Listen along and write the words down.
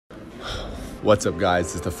What's up,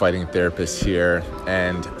 guys? It's the Fighting Therapist here,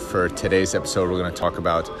 and for today's episode we're going to talk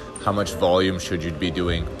about how much volume should you be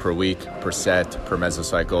doing per week, per set, per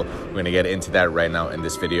mesocycle. We're going to get into that right now in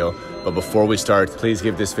this video. But before we start, please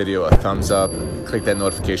give this video a thumbs up, click that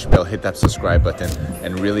notification bell, hit that subscribe button,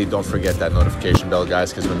 and really don't forget that notification bell,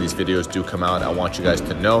 guys, because when these videos do come out, I want you guys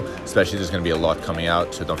to know, especially there's going to be a lot coming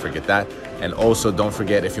out, so don't forget that. And also don't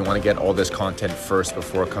forget, if you want to get all this content first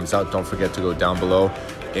before it comes out, don't forget to go down below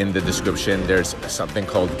in the description. There's something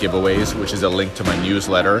called giveaways, which is a link to my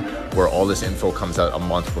newsletter where all this info comes out a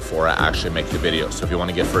month before I actually make the video. So if you want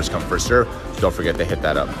to get first come, first serve, don't forget to hit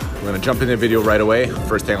that up. We're going to jump in the video right away.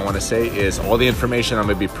 First thing I want to say is all the information I'm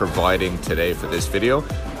going to be providing today for this video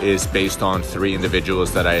is based on 3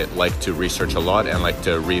 individuals that I like to research a lot and like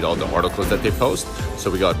to read all the articles that they post. So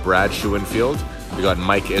we got Brad Schoenfield, we got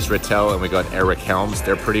Mike Israetel, and we got Eric Helms.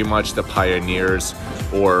 They're pretty much the pioneers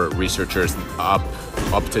or researchers up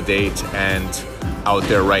to date and out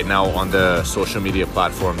there right now on the social media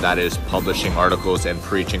platform that is publishing articles and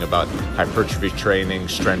preaching about hypertrophy training,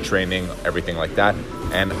 strength training, everything like that.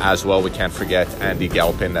 And as well, we can't forget Andy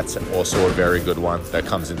Galpin. That's also a very good one that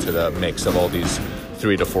comes into the mix of all these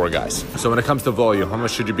 3 to 4 guys. So when it comes to volume, how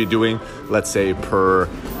much should you be doing, let's say per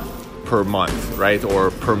month, right?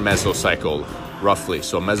 Or per mesocycle, roughly.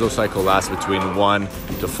 So a mesocycle lasts between 1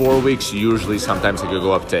 to 4 weeks. Usually, sometimes it could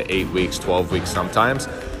go up to 8 weeks, 12 weeks sometimes.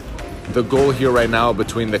 The goal here right now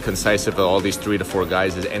between the concise of all these 3 to 4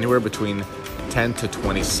 guys is anywhere between 10 to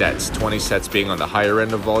 20 sets. 20 sets being on the higher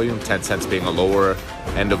end of volume, 10 sets being a lower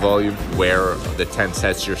end of volume, where the 10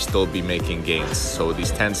 sets you'll still be making gains. So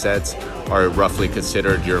these 10 sets are roughly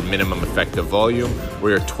considered your minimum effective volume,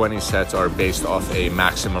 where your 20 sets are based off a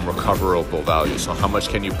maximum recoverable value. So how much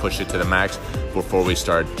can you push it to the max before we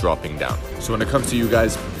start dropping down? So when it comes to you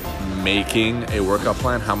guys making a workout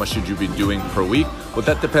plan, how much should you be doing per week? Well,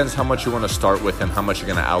 that depends how much you want to start with and how much you're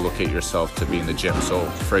going to allocate yourself to be in the gym. So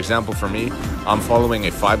for example, for me, I'm following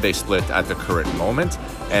a 5-day split at the current moment,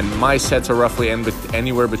 and my sets are roughly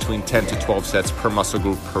anywhere between 10 to 12 sets per muscle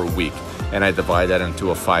group per week, and I divide that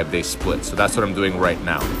into a 5-day split. So that's what I'm doing right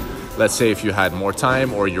now. Let's say if you had more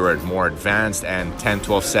time or you're more advanced and 10,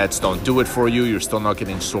 12 sets don't do it for you, you're still not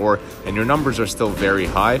getting sore and your numbers are still very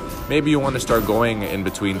high, maybe you want to start going in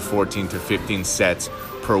between 14 to 15 sets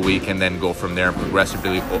per week and then go from there and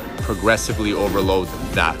progressively overload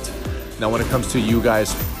that. Now, when it comes to you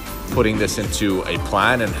guys putting this into a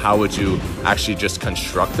plan and how would you actually just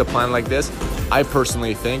construct a plan like this, I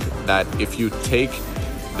personally think that if you take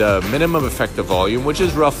the minimum effective volume, which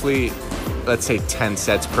is roughly, let's say 10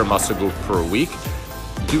 sets per muscle group per week,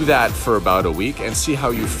 do that for about a week and see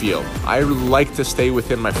how you feel. I like to stay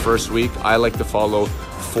within my first week. I like to follow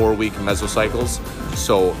 4-week mesocycles.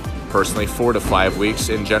 So personally 4 to 5 weeks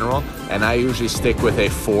in general. And I usually stick with a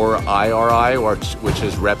 4 IRI, which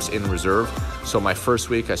is reps in reserve. So my first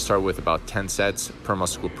week, I start with about 10 sets per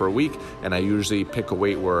muscle group per week, and I usually pick a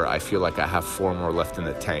weight where I feel like I have 4 more left in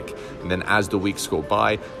the tank. And then as the weeks go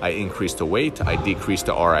by, I increase the weight, I decrease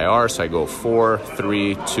the RIR, so I go 4,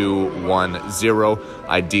 3, 2, 1, 0,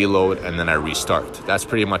 I deload, and then I restart. That's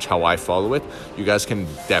pretty much how I follow it. You guys can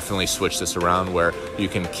definitely switch this around where you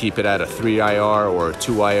can keep it at a 3 IR or a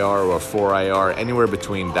 2 IR or a 4 IR, anywhere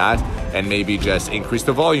between that, and maybe just increase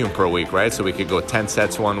the volume per week, right? So we could go 10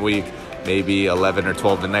 sets one week, maybe 11 or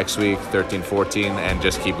 12 the next week, 13, 14, and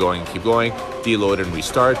just keep going, deload and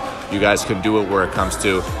restart. You guys can do it where it comes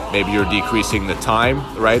to maybe you're decreasing the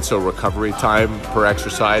time, right? So recovery time per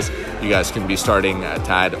exercise. You guys can be starting to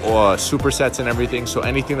add supersets and everything. So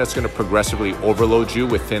anything that's going to progressively overload you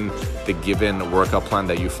within the given workout plan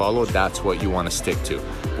that you follow, that's what you want to stick to.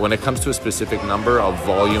 When it comes to a specific number of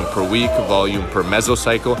volume per week, volume per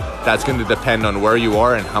mesocycle, that's going to depend on where you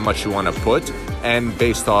are and how much you want to put, and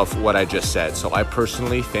based off what I just said. So I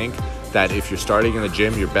personally think that if you're starting in the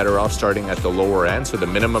gym, you're better off starting at the lower end. So the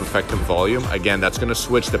minimum effective volume, again, that's going to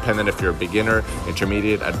switch depending if you're a beginner,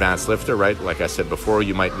 intermediate, advanced lifter, right? Like I said before,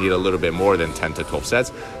 you might need a little bit more than 10 to 12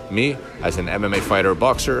 sets. Me, as an MMA fighter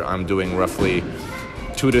boxer, I'm doing roughly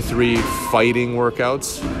 2 to 3 fighting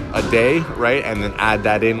workouts a day, right? And then add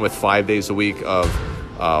that in with 5 days a week of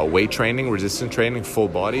weight training, resistance training, full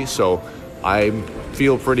body. So I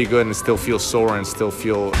feel pretty good and still feel sore and still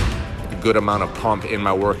feel a good amount of pump in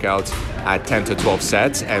my workouts at 10 to 12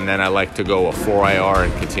 sets. And then I like to go a 4 IR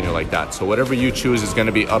and continue like that. So whatever you choose is going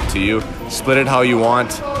to be up to you. Split it how you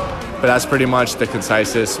want. But that's pretty much the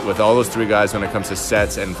conciseness with all those 3 guys when it comes to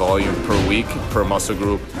sets and volume per week, per muscle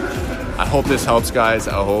group. I hope this helps, guys.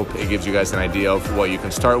 I hope it gives you guys an idea of what you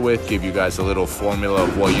can start with, give you guys a little formula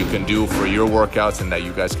of what you can do for your workouts and that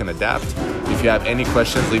you guys can adapt. If you have any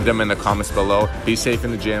questions, leave them in the comments below. Be safe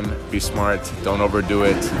in the gym, be smart, don't overdo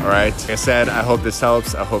it, all right? Like I said, I hope this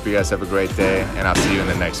helps. I hope you guys have a great day, and I'll see you in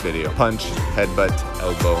the next video. Punch, headbutt,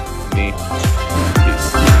 elbow, knee.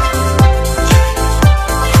 Peace.